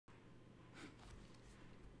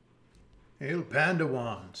Hail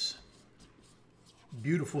Pandawans.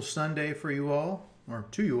 Beautiful Sunday for you all, or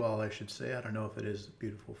to you all, I should say. I don't know if it is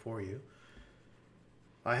beautiful for you.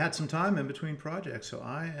 I had some time in between projects, so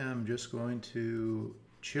I am just going to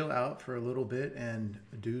chill out for a little bit and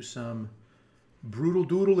do some brutal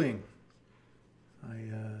doodling. I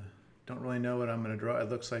don't really know what I'm going to draw. It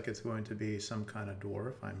looks like it's going to be some kind of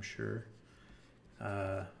dwarf, I'm sure.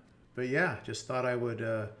 But yeah, just thought I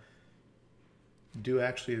would do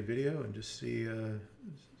actually a video and just see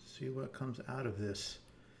what comes out of this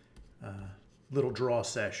little draw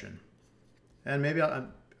session. And maybe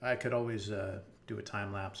I could always do a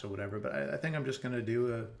time lapse or whatever, but I think I'm just going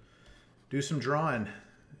to do some drawing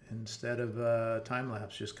instead of time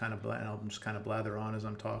lapse. Just kind of I'll just kind of blather on as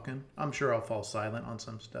I'm talking. I'm sure I'll fall silent on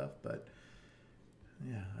some stuff, but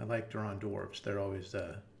yeah, I like drawing dwarves. They're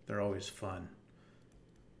always fun.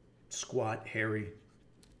 Squat, hairy,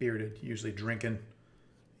 bearded, usually drinking.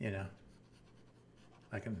 You know,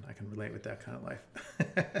 I can relate with that kind of life.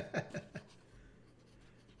 Looks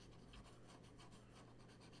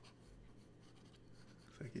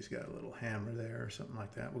like he's got a little hammer there or something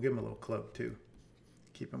like that. We'll give him a little cloak too.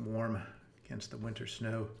 Keep him warm against the winter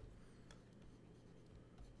snow.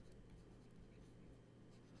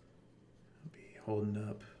 I'll be holding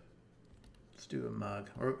up. Let's do a mug,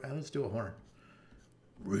 or let's do a horn.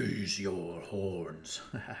 Raise your horns.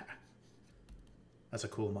 That's a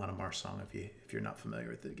cool Monomar song. If you're not familiar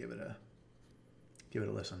with it, give it a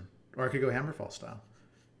listen. Or I could go Hammerfall style.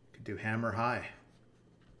 Could do hammer high.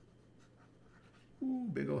 Ooh,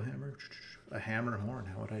 big old hammer. A hammer horn.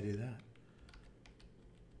 How would I do that?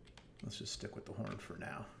 Let's just stick with the horn for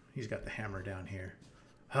now. He's got the hammer down here.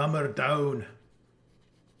 Hammer down.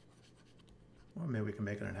 Or maybe we can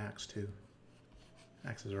make it an axe too.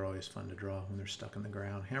 Axes are always fun to draw when they're stuck in the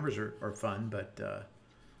ground. Hammers are fun, but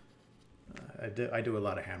I do a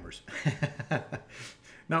lot of hammers.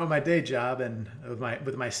 Not with my day job, and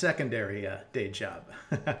with my secondary day job.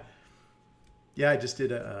 Yeah, I just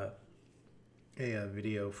did a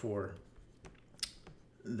video for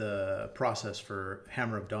the process for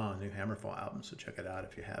Hammer of Dawn, new Hammerfall album, so check it out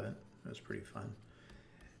if you haven't. It was pretty fun.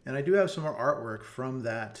 And I do have some more artwork from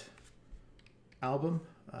that album.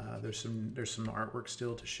 There's some artwork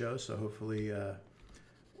still to show, so hopefully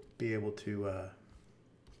be able to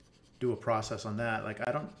do a process on that. Like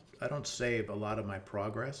I don't save a lot of my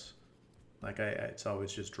progress. Like it's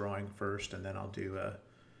always just drawing first, and then I'll do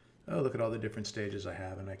oh, look at all the different stages I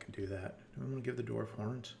have, and I can do that. Do I want to give the dwarf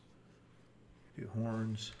horns? Do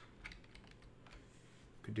horns.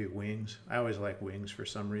 Could do wings. I always like wings for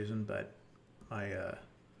some reason, but one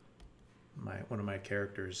of my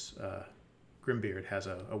characters, Grimbeard, has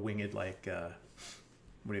a winged, like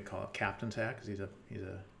what do you call it, captain's hat, because he's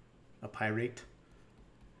a pirate,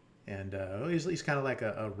 and he's kind of like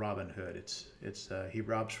a Robin Hood. It's he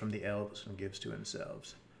robs from the elves and gives to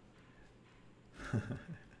himself.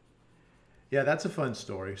 Yeah, that's a fun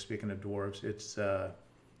story. Speaking of dwarves, it's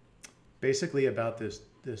basically about this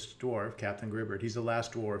dwarf, Captain Gribbert. He's the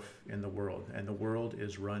last dwarf in the world, and the world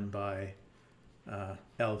is run by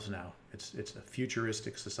elves now. It's a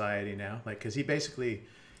futuristic society now. Like, because he basically,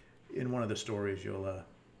 in one of the stories,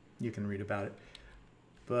 you can read about it.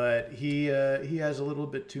 But he has a little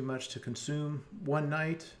bit too much to consume one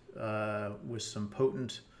night with some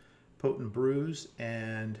potent brews,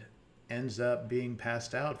 and ends up being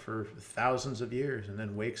passed out for thousands of years, and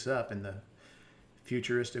then wakes up in the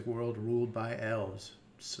futuristic world ruled by elves.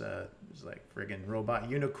 It's like friggin' robot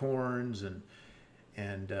unicorns and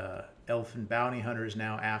elfin bounty hunters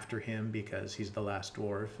now after him because he's the last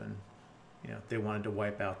dwarf, and they wanted to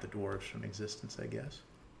wipe out the dwarves from existence, I guess.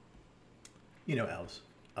 Elves,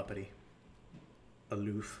 uppity,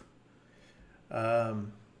 aloof. But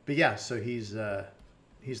yeah, so he's the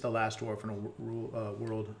last dwarf in a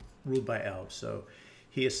world ruled by elves. So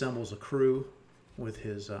he assembles a crew with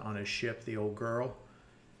his on his ship, the Old Girl,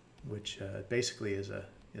 which basically is a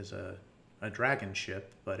dragon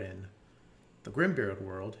ship, but in the Grimbeard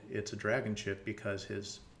world, it's a dragon ship because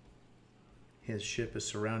his ship is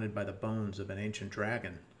surrounded by the bones of an ancient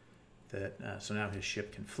dragon. So now his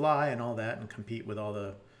ship can fly and all that, and compete with all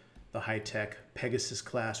the high-tech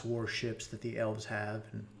Pegasus-class warships that the elves have,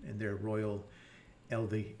 and their royal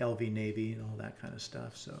Elvie navy and all that kind of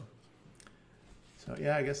stuff. So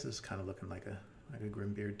yeah, I guess this is kind of looking like a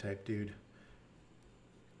Grimbeard type dude.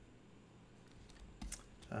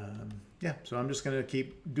 Yeah, so I'm just gonna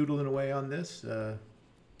keep doodling away on this, and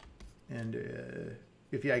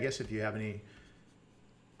I guess if you have any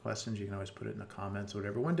questions, you can always put it in the comments or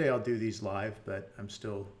whatever. One day I'll do these live, but I'm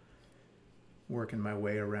still working my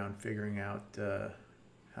way around figuring out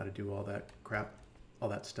how to do all that crap. all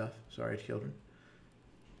that stuff. Sorry, children.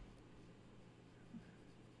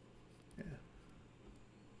 Yeah.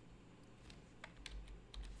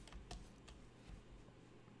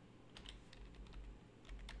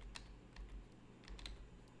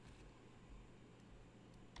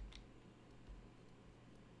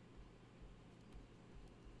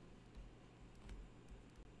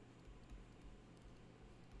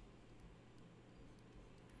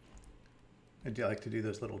 I do like to do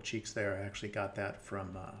those little cheeks there. I actually got that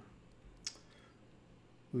from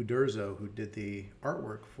Uderzo, who did the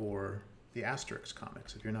artwork for the Asterix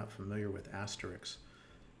comics. If you're not familiar with Asterix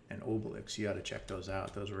and Obelix, you got to check those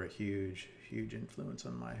out. Those were a huge, huge influence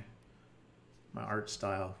on my art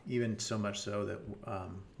style. Even so much so that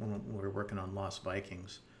when we were working on Lost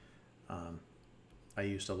Vikings, I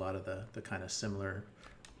used a lot of the kind of similar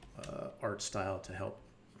art style to help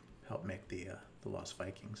make the Lost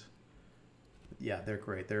Vikings. Yeah, they're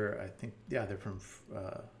great. I think they're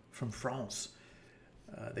from France.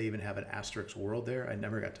 They even have an Asterix world there. I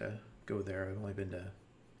never got to go there. I've only been to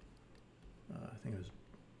I think it was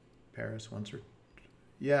Paris once or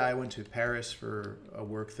yeah, I went to Paris for a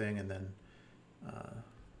work thing, and then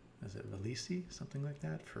is it Valisi, something like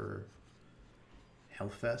that, for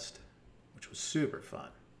Hellfest, which was super fun.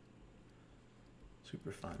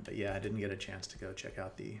 Super fun. But yeah, I didn't get a chance to go check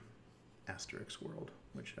out the Asterix world,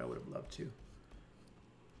 which I would have loved to.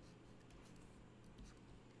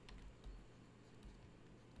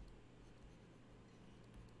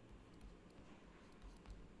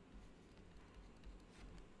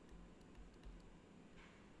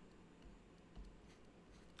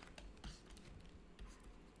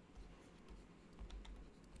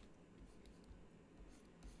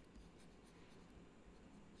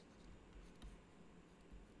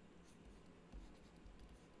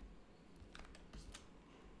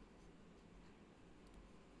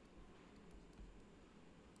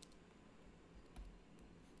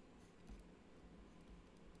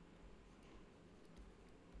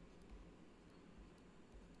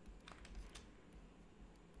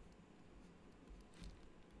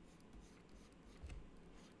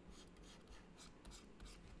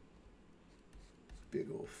 Big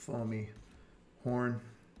old foamy horn.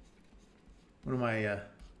 One of my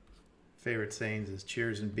favorite sayings is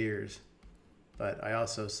cheers and beers, but I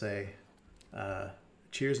also say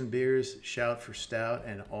cheers and beers, shout for stout,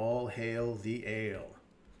 and all hail the ale.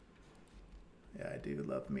 Yeah, I do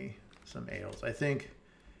love me some ales. I think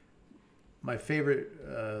my favorite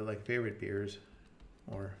favorite beers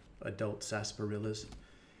or adult sarsaparillas.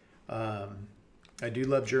 I do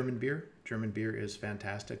love German beer. German beer is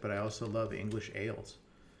fantastic, but I also love English ales,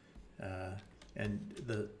 and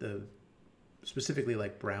the specifically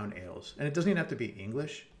like brown ales. And it doesn't even have to be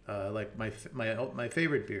English. Like my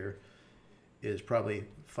favorite beer is probably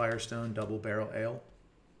Firestone Double Barrel Ale.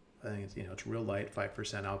 I think it's it's real light,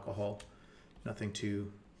 5% alcohol, nothing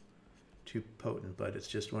too potent, but it's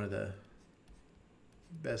just one of the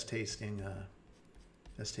best tasting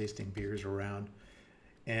beers around.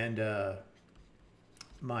 And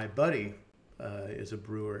my buddy is a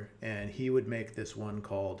brewer, and he would make this one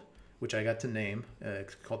called, which I got to name,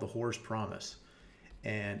 it's called the Whore's Promise.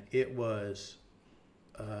 And it was,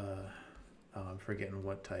 I'm forgetting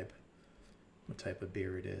what type of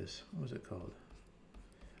beer it is. What was it called?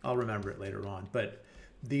 I'll remember it later on. But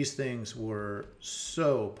these things were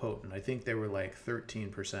so potent. I think they were like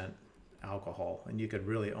 13% alcohol, and you could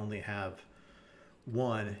really only have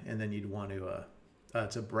one, and then you'd want to,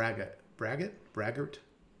 it's a braggart.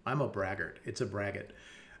 I'm a braggart. It's a braggot.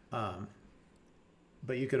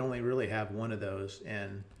 But you could only really have one of those,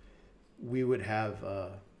 and we would have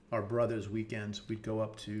our brothers' weekends. We'd go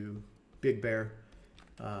up to Big Bear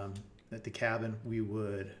at the cabin. We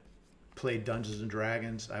would play Dungeons and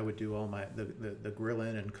Dragons. I would do all the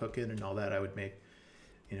grilling and cooking and all that. I would make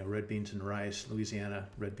red beans and rice, Louisiana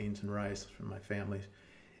red beans and rice from my family,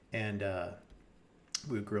 and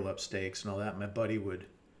we would grill up steaks and all that. My buddy would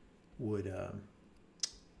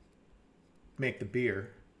make the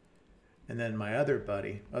beer, and then my other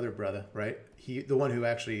brother, right? The one who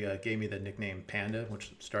actually gave me the nickname Panda,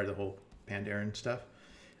 which started the whole Pandaren stuff.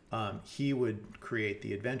 He would create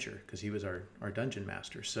the adventure because he was our dungeon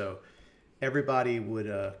master. So everybody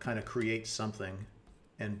would kind of create something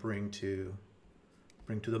and bring to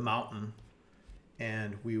the mountain,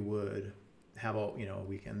 and we would have a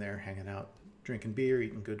weekend there, hanging out, drinking beer,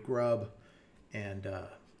 eating good grub, and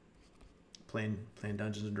playing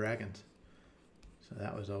Dungeons and Dragons. So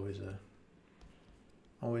that was always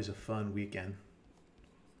a fun weekend.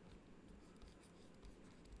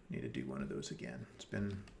 Need to do one of those again. It's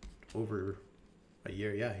been over a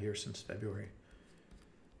year, a year since February.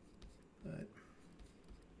 But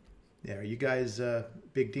Yeah, are you guys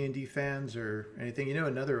big D&D fans or anything? You know,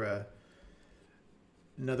 another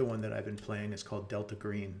one that I've been playing is called Delta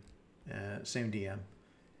Green, same DM,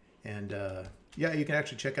 and yeah, you can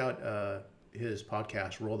actually check out his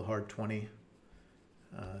podcast, Roll the Hard 20,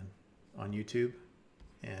 on YouTube,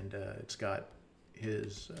 and it's got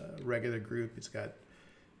his regular group. It's got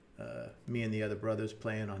me and the other brothers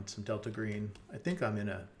playing on some Delta Green. I think I'm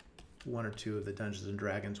in one or two of the Dungeons and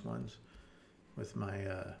Dragons ones with my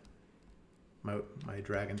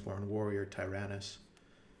Dragonborn warrior Tyrannus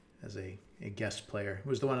as a guest player. It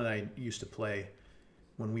was the one that I used to play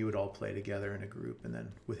when we would all play together in a group, and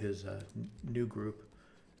then with his new group,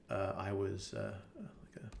 I was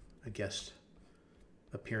like a guest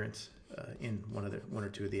appearance in one or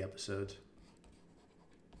two of the episodes,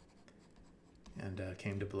 and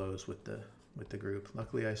came to blows with the group.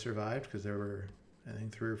 Luckily, I survived because there were, I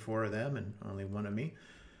think, 3 or 4 of them and only one of me.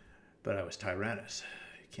 But I was Tyrannus.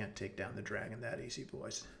 You can't take down the dragon that easy,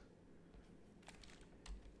 boys.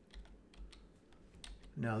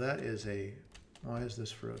 Now that is why is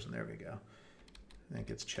this frozen? There we go. I think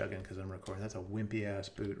it's chugging because I'm recording. That's a wimpy ass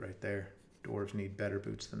boot right there. Dwarves need better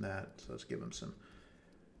boots than that. So let's give them some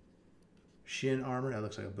shin armor. That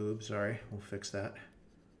looks like a boob. Sorry. We'll fix that.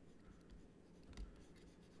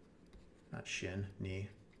 Not shin, knee.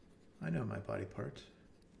 I know my body parts.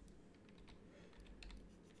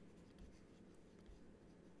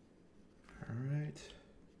 All right.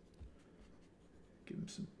 Give him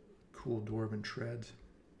some cool dwarven treads.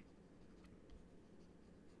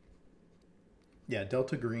 Yeah,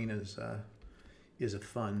 Delta Green is a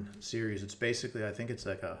fun series. It's basically, I think it's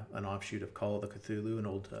like an offshoot of Call of the Cthulhu, an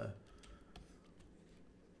old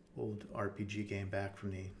RPG game back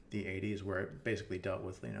from the 80s, where it basically dealt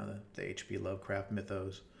with, you know, the H.P. Lovecraft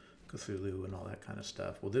mythos, Cthulhu, and all that kind of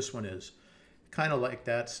stuff. Well, this one is kind of like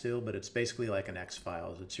that still, but it's basically like an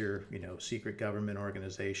X-Files. It's your, you know, secret government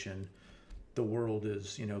organization. The world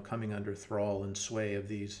is, you know, coming under thrall and sway of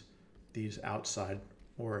these outside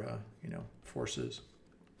or you know, forces,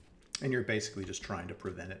 and you're basically just trying to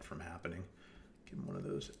prevent it from happening. Give him one of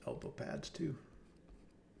those elbow pads too.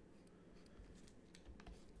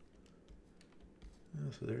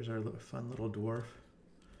 So there's our fun little dwarf.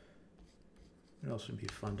 What else would be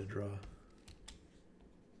fun to draw?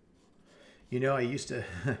 You know, I used to,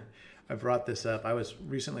 I brought this up. I was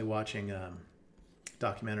recently watching a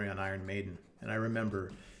documentary on Iron Maiden, and I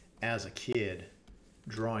remember as a kid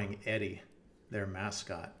drawing Eddie, their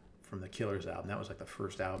mascot, from the Killers album. That was like the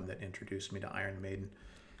first album that introduced me to Iron Maiden.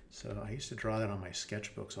 So I used to draw that on my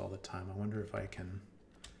sketchbooks all the time. I wonder if I can,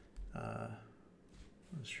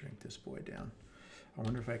 let's shrink this boy down. I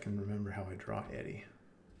wonder if I can remember how I draw Eddie.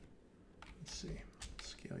 Let's see.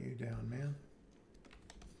 Scale you down, man.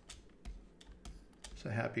 It's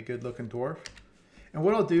a happy, good-looking dwarf. And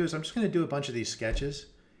what I'll do is I'm just going to do a bunch of these sketches.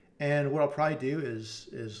 And what I'll probably do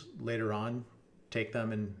is later on take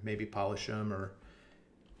them and maybe polish them or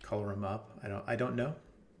color them up. I don't know.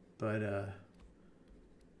 But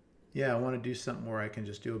yeah, I want to do something where I can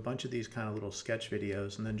just do a bunch of these kind of little sketch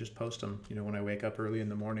videos and then just post them, you know, when I wake up early in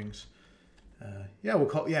the mornings. Yeah, we'll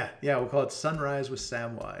call it Sunrise with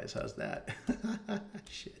Samwise. How's that?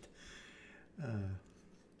 Shit.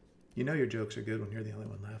 You know your jokes are good when you're the only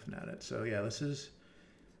one laughing at it. So yeah,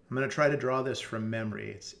 I'm going to try to draw this from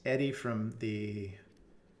memory. It's Eddie from the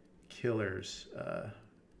Killers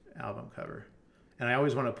album cover. And I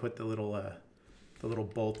always want to put the little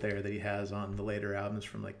bolt there that he has on the later albums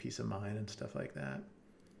from like Peace of Mind and stuff like that.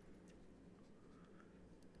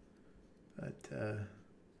 But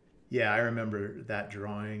yeah, I remember that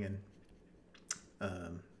drawing,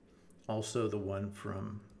 and also the one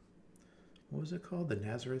from, what was it called? The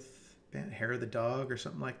Nazareth Band, Hair of the Dog or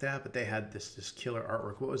something like that. But they had this killer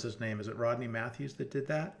artwork. What was his name? Is it Rodney Matthews that did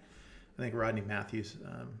that? I think Rodney Matthews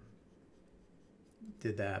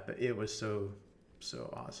did that, but it was so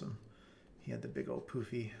awesome. He had the big old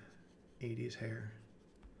poofy 80s hair.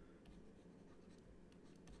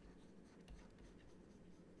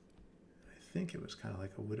 I think it was kind of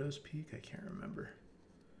like a widow's peak. I can't remember.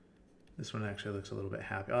 This one actually looks a little bit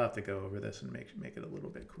happy. I'll have to go over this and make it a little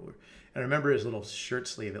bit cooler. And I remember his little shirt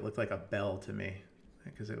sleeve. It looked like a bell to me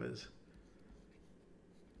because it was.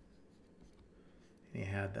 And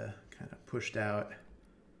he had the kind of pushed out.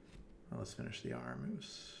 Well, let's finish the arm. It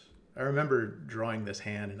was. I remember drawing this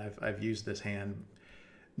hand, and I've used this hand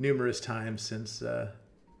numerous times since this.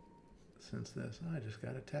 Oh, I just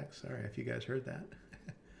got a text. Sorry if you guys heard that.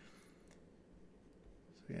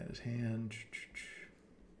 So he had his hand.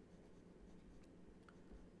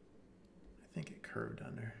 I think it curved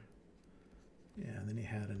under. Yeah, and then he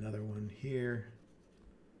had another one here.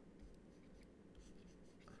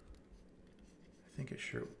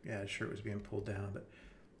 think his shirt was being pulled down, but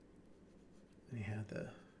and he had the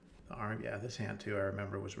arm. Yeah, this hand too, I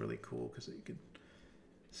remember, was really cool because you could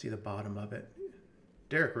see the bottom of it.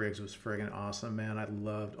 Derek Riggs was friggin' awesome, man. I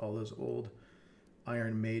loved all those old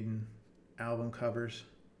Iron Maiden album covers.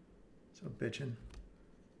 So bitchin'.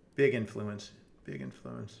 Big influence. Big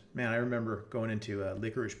influence. Man, I remember going into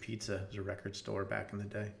Licorice Pizza as a record store back in the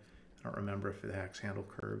day. I don't remember if the axe handle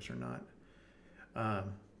curves or not.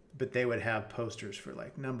 But they would have posters for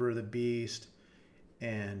like Number of the Beast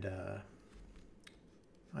and I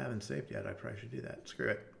haven't saved yet. I probably should do that. Screw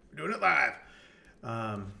it. We're doing it live.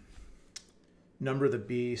 Number of the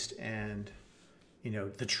Beast and, you know,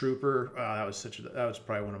 The Trooper. That was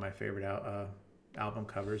probably one of my favorite album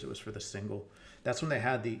covers. It was for the single. That's when they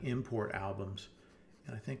had the import albums.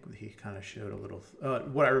 And I think he kind of showed a little.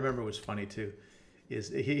 What I remember was funny too, is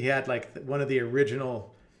he had like one of the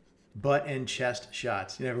original butt and chest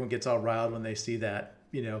shots. You know, everyone gets all riled when they see that.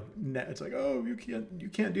 You know, it's like, oh, you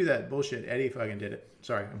can't do that. Bullshit. Eddie fucking did it.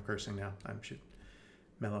 Sorry, I'm cursing now. I should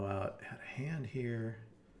mellow out. Had a hand here,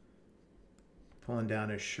 pulling down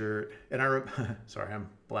his shirt. And sorry, I'm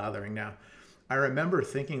blathering now. I remember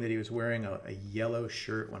thinking that he was wearing a yellow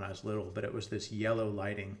shirt when I was little, but it was this yellow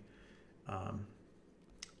lighting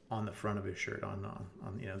on the front of his shirt, on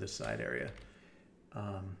you know, this side area.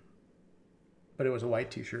 But it was a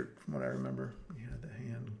white t-shirt from what I remember. He had the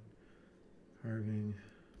hand carving.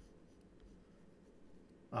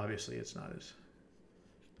 Obviously, it's not as...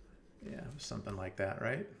 Yeah, it was something like that,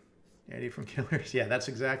 right? Eddie from Killers. Yeah, that's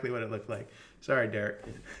exactly what it looked like. Sorry, Derek.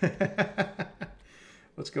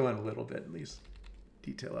 Let's go in a little bit, at least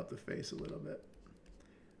detail up the face a little bit.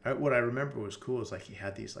 What I remember was cool is like he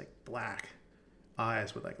had these like black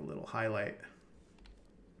eyes with like a little highlight.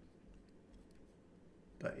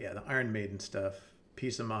 But yeah, the Iron Maiden stuff,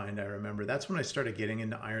 Peace of Mind, I remember. That's when I started getting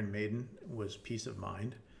into Iron Maiden, was Peace of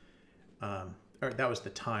Mind. Or that was the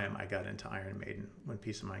time I got into Iron Maiden, when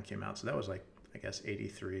Peace of Mind came out. So that was like, I guess,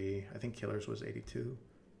 83. I think Killers was 82.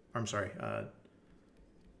 Or, I'm sorry.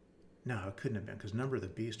 No, it couldn't have been, because Number of the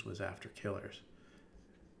Beast was after Killers.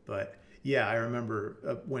 But yeah, I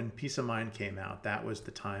remember when Peace of Mind came out, that was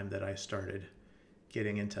the time that I started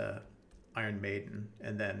getting into Iron Maiden.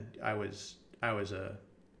 And then I was a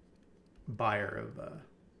buyer of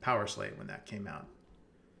Power Slave when that came out.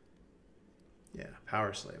 Yeah,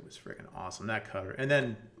 Power Slave was freaking awesome, that cover. And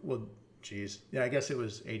then, well, geez, yeah, I guess it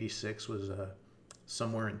was 86 was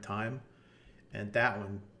Somewhere in Time. And that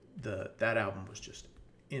one, that album was just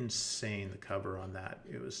insane, the cover on that.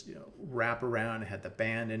 It was, you know, wrap around, it had the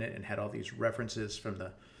band in it and had all these references from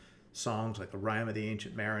the songs, like the Rime of the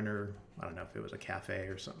Ancient Mariner. I don't know if it was a cafe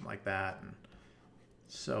or something like that. And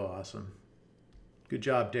so awesome. Good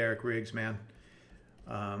job, Derek Riggs, man.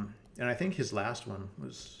 And I think his last one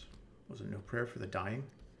was it No Prayer for the Dying,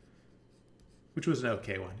 which was an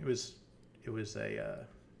okay one. It was a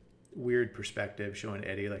weird perspective, showing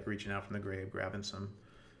Eddie like reaching out from the grave, grabbing some,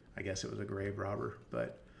 I guess it was a grave robber.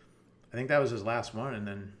 But I think that was his last one, and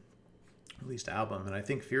then released album. And I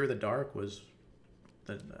think Fear of the Dark was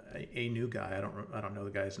a new guy. I don't know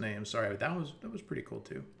the guy's name. Sorry, but that was pretty cool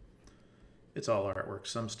too. It's all artwork.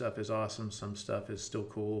 Some stuff is awesome. Some stuff is still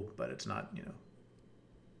cool, but it's not, you know,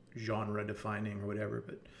 genre defining or whatever.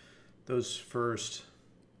 But those first,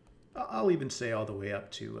 I'll even say all the way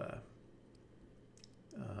up to,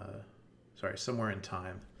 sorry, Somewhere in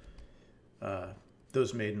Time.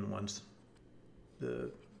 Those Maiden ones,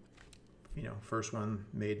 the, you know, first one,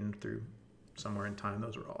 Maiden through Somewhere in Time,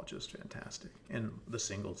 those were all just fantastic. And the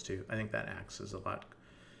singles too. I think that Axe is a lot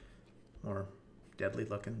more deadly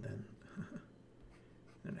looking than...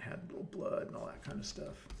 and it had a little blood and all that kind of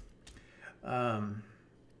stuff. But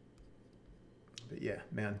yeah,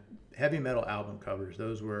 man, heavy metal album covers,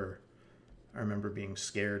 those were, I remember being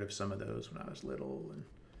scared of some of those when I was little,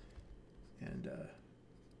 and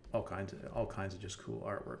all kinds of just cool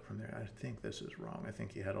artwork from there. I think this is wrong. I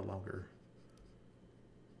think he had a longer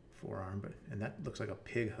forearm, and that looks like a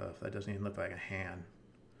pig hoof. That doesn't even look like a hand.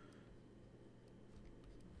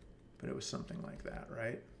 But it was something like that,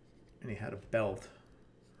 right? And he had a belt,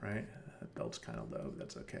 right? That belt's kind of low, but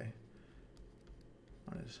that's okay.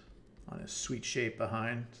 On his Sweet Shape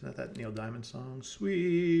Behind. Is that Neil Diamond song?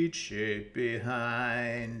 Sweet Shape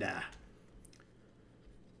Behind.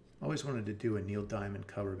 Always wanted to do a Neil Diamond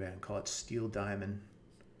cover band, call it Steel Diamond,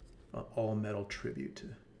 all metal tribute to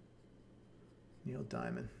Neil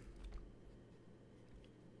Diamond.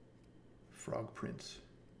 Frog Prince.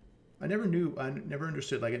 I never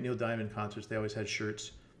understood, like at Neil Diamond concerts, they always had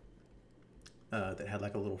shirts that had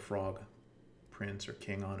like a little frog prince or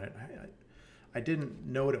king on it. I didn't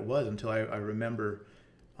know what it was until I remember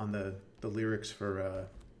on the lyrics for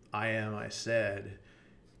I Am, I Said,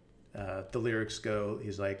 the lyrics go,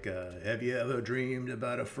 he's like, have you ever dreamed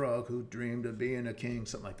about a frog who dreamed of being a king?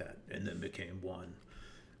 Something like that. And then became one.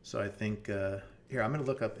 So I think, here, I'm going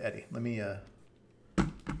to look up Eddie. Let me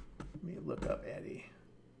look up Eddie.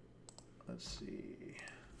 Let's see.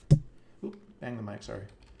 Oop, bang the mic, sorry.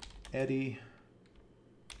 Eddie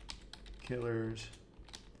Killer's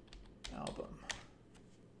album.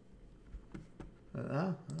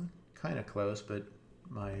 Kind of close, but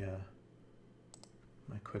my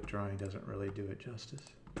my quick drawing doesn't really do it justice.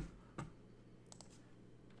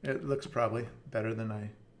 It looks probably better than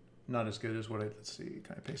not as good as what let's see,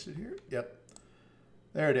 can I paste it here? Yep.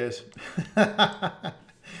 There it is. That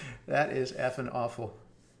is effing awful.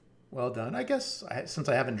 Well done. I guess since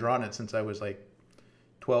I haven't drawn it since I was like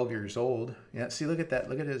 12 years old. Yeah, see, look at that.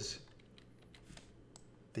 Look at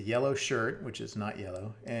the yellow shirt, which is not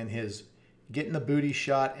yellow, and his getting the booty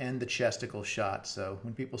shot and the chesticle shot. So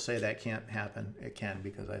when people say that can't happen, it can,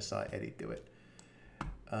 because I saw Eddie do it.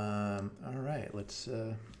 All right, let's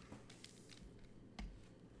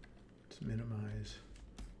minimize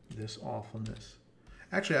this awfulness.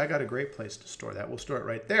 Actually, I got a great place to store that. We'll store it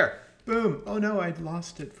right there. Boom. Oh no, I'd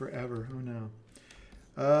lost it forever. Oh no.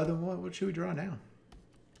 Then what should we draw now?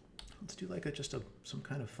 Let's do like some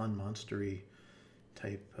kind of fun monstery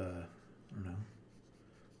type, I don't know.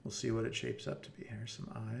 We'll see what it shapes up to be. Here's some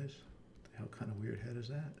eyes. What the hell kind of weird head is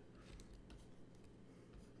that?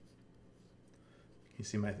 You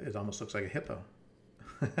see it almost looks like a hippo.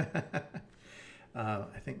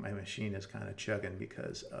 I think my machine is kind of chugging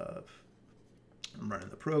because I'm running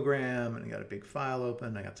the program and I got a big file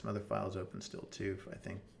open. I got some other files open still too, I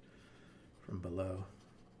think, from below.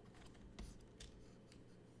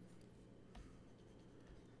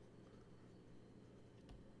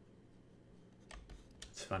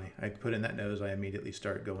 It's funny. I put in that nose, I immediately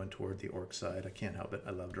start going toward the orc side. I can't help it.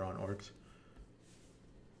 I love drawing orcs.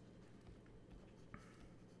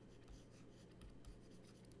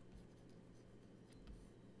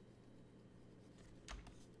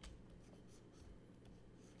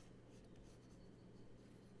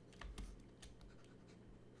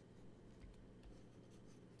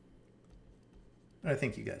 I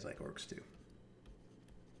think you guys like orcs too.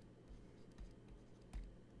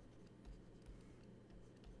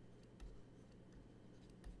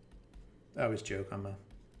 I always joke I'm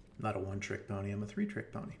not a one-trick pony, I'm a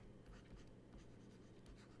three-trick pony.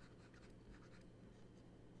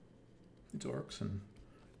 It's orcs and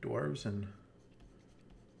dwarves and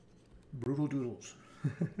brutal doodles.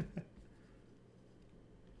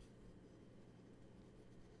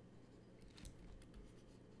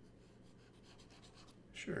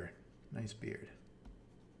 Sure, nice beard.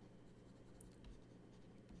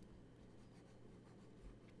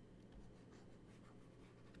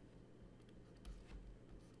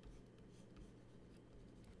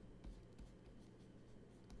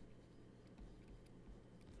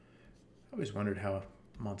 I always wondered how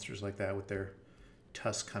monsters like that with their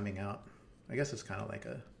tusks coming out, I guess it's kind of like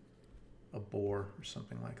a boar or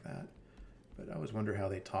something like that. But I always wonder how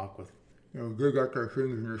they talk with, you know, they got their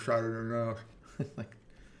fingers in the side of their mouth. Like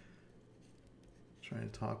trying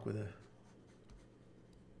to talk with a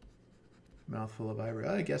mouthful of ivory.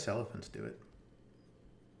 I guess elephants do it.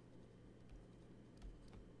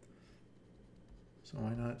 So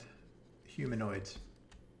why not humanoids?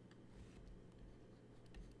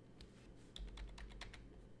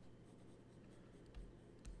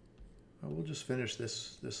 Well, we'll just finish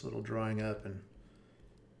this little drawing up and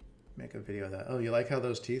make a video of that. Oh, you like how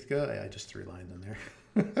those teeth go? I just 3 lines in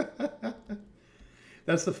there.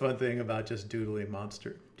 That's the fun thing about just doodling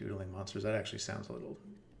monsters. That actually sounds a little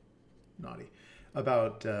naughty.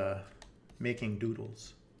 About making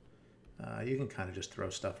doodles. You can kind of just throw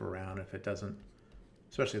stuff around if it doesn't,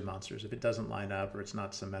 especially with monsters. If it doesn't line up or it's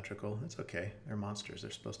not symmetrical, it's okay. They're monsters.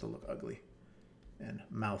 They're supposed to look ugly and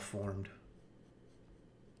malformed.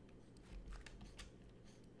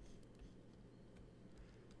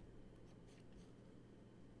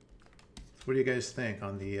 What do you guys think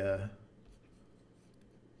on the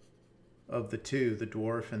of the two, the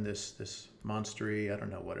dwarf and this monstery, I don't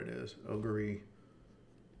know what it is, ogre-y,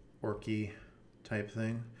 orky type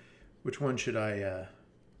thing? Which one should I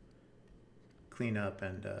clean up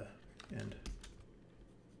and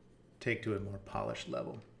take to a more polished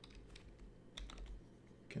level?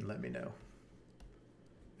 You can let me know.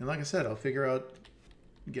 And like I said, I'll figure out,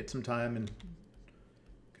 get some time and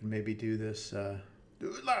can maybe do this, do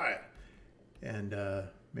it live. And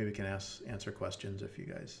maybe we can answer questions if you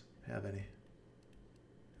guys have any.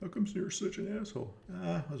 How come you're such an asshole?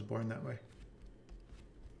 I was born that way.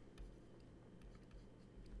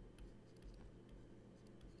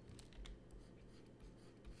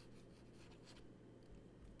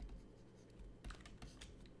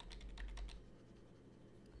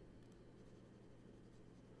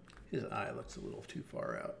 His eye looks a little too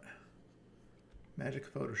far out.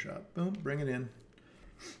 Magic Photoshop. Boom, bring it in.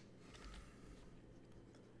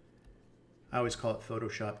 I always call it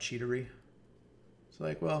Photoshop cheatery. It's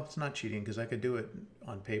like, well, it's not cheating because I could do it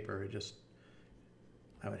on paper.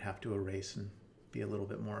 I would have to erase and be a little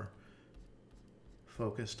bit more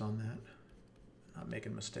focused on that. Not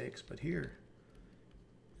making mistakes, but here,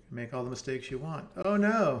 make all the mistakes you want. Oh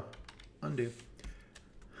no! Undo.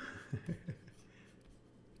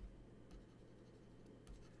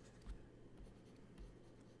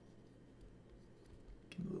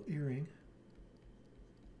 Give him a little earring.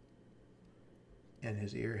 And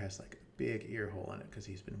his ear has like a big ear hole in it because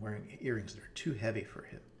he's been wearing earrings that are too heavy for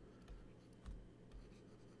him.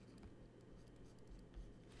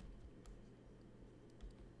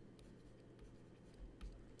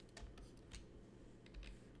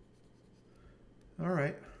 All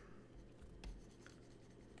right.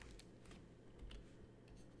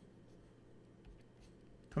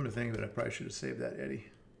 Come to think of it, I probably should have saved that Eddie.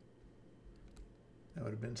 That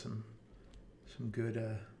would have been some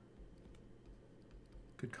good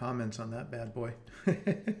good comments on that bad boy. Yeah,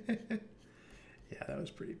 that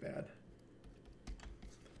was pretty bad.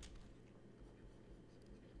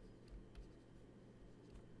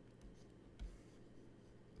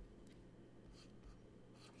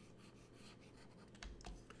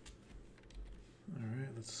 All right,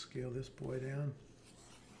 let's scale this boy down.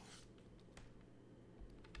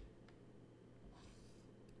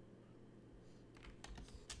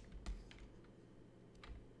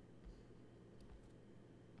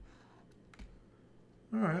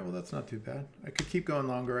 All right, well, that's not too bad. I could keep going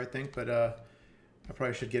longer, I think, but I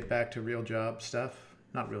probably should get back to real job stuff.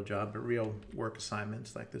 Not real job, but real work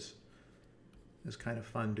assignments like this. It's kind of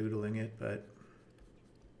fun doodling it, but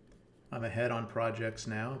I'm ahead on projects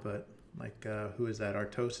now, but like, who is that?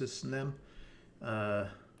 Artosis and them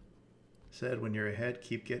said, when you're ahead,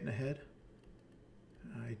 keep getting ahead.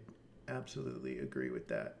 I absolutely agree with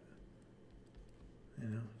that. You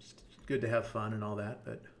know, it's good to have fun and all that,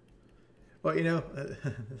 but, well, you know,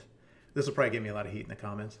 this will probably get me a lot of heat in the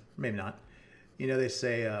comments. Maybe not. You know, they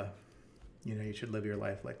say, you know, you should live your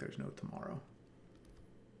life like there's no tomorrow.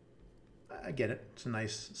 I get it. It's a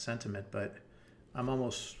nice sentiment, but I'm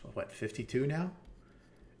almost, what, 52 now?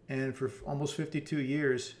 And for almost 52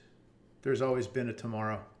 years, there's always been a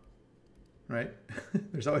tomorrow, right?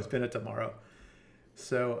 There's always been a tomorrow.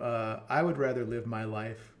 So I would rather live my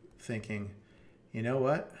life thinking, you know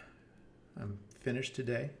what? I'm finished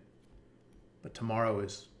today, but tomorrow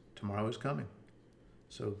is coming.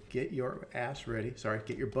 So get your ass ready. Sorry,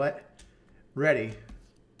 get your butt ready,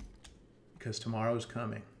 because tomorrow is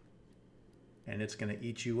coming. And it's going to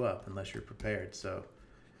eat you up unless you're prepared. So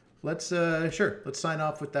let's sign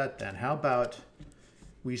off with that then. How about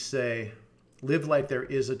we say, live like there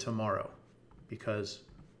is a tomorrow, because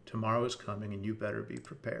tomorrow is coming and you better be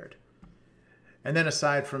prepared. And then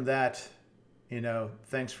aside from that, you know,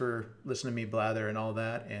 thanks for listening to me blather and all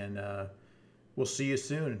that. And we'll see you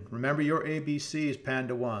soon. Remember your ABCs,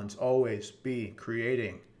 Panda Ones. Always be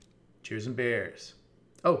creating. Cheers and beers.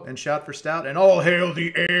 Oh, and shout for stout, and all hail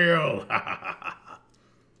the ale.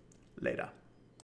 Later.